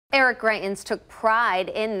Eric Greitens took pride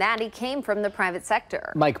in that he came from the private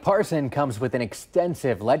sector. Mike Parsons comes with an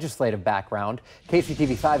extensive legislative background.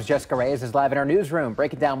 KCTV5's Jessica Reyes is live in our newsroom,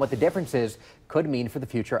 breaking down what the differences could mean for the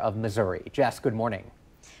future of Missouri. Jess, good morning.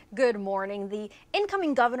 Good morning. The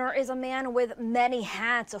incoming governor is a man with many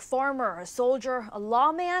hats, a farmer, a soldier, a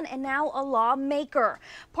lawman, and now a lawmaker.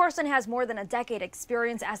 Parsons has more than a decade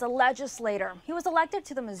experience as a legislator. He was elected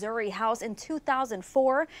to the Missouri House in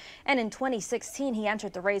 2004, and in 2016 he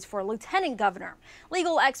entered the race for lieutenant governor.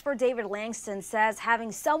 Legal expert David Langston says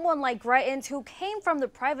having someone like Greitens who came from the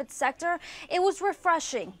private sector, it was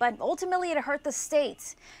refreshing, but ultimately it hurt the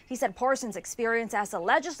state. He said Parsons' experience as a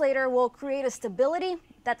legislator will create a stability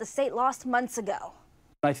that the state lost months ago.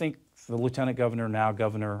 I think the lieutenant governor, now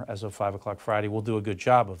governor as of 5 o'clock Friday, will do a good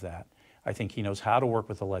job of that. I think he knows how to work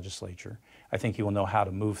with the legislature. I think he will know how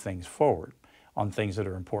to move things forward on things that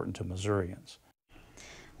are important to Missourians.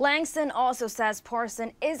 Langston also says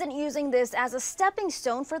Parsons isn't using this as a stepping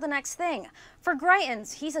stone for the next thing. For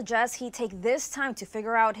Greitens, he suggests he take this time to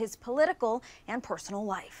figure out his political and personal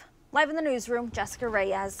life. Live in the newsroom, Jessica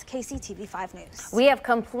Reyes, KCTV5 News. We have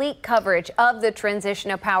complete coverage of the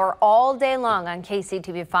transition of power all day long on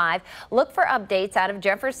KCTV5. Look for updates out of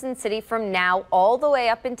Jefferson City from now all the way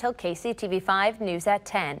up until KCTV5 News at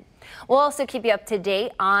 10. We'll also keep you up to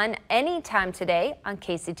date on Anytime Today on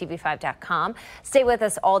KCTV5.com. Stay with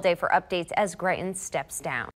us all day for updates as Greitens steps down.